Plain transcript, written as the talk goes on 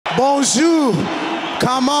Bonjour,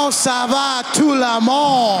 comment ça va tout le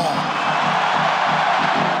monde?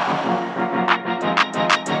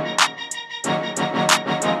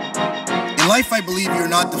 In life, I believe you're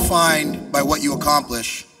not defined by what you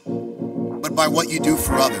accomplish, but by what you do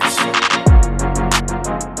for others.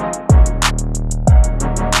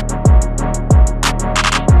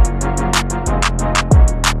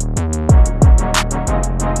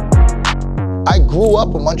 I grew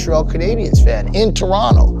up a Montreal Canadiens fan in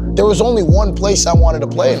Toronto. There was only one place I wanted to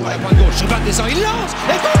play in life. Subban descend, il lance,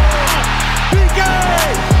 et goal! P.K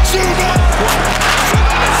Subban!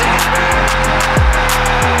 Subban a signé!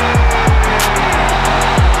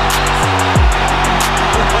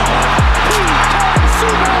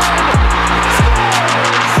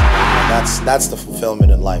 That's the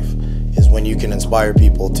fulfillment in life, is when you can inspire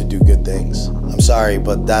people to do good things. I'm sorry,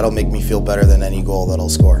 but that'll make me feel better than any goal that I'll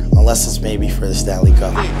score, unless it's maybe for the Stanley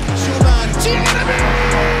Cup. Subban tire le but!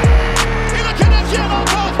 Et le Canadien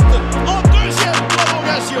remporte en deuxième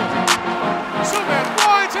prolongation. Subban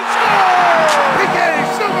points and scores! P.K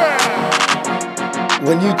Subban!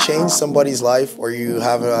 When you change somebody's life, or you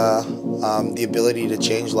have the ability to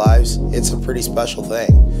change lives, it's a pretty special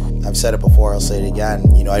thing. I've said it before, I'll say it again.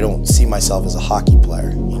 You know, I don't see myself as a hockey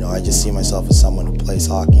player. You know, I just see myself as someone who plays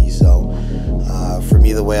hockey. So for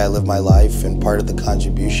me, the way I live my life, and part of the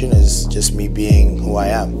contribution is just me being who I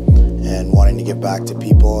am and wanting to give back to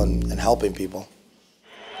people and helping people.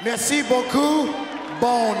 Merci beaucoup.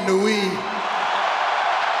 Bonne nuit.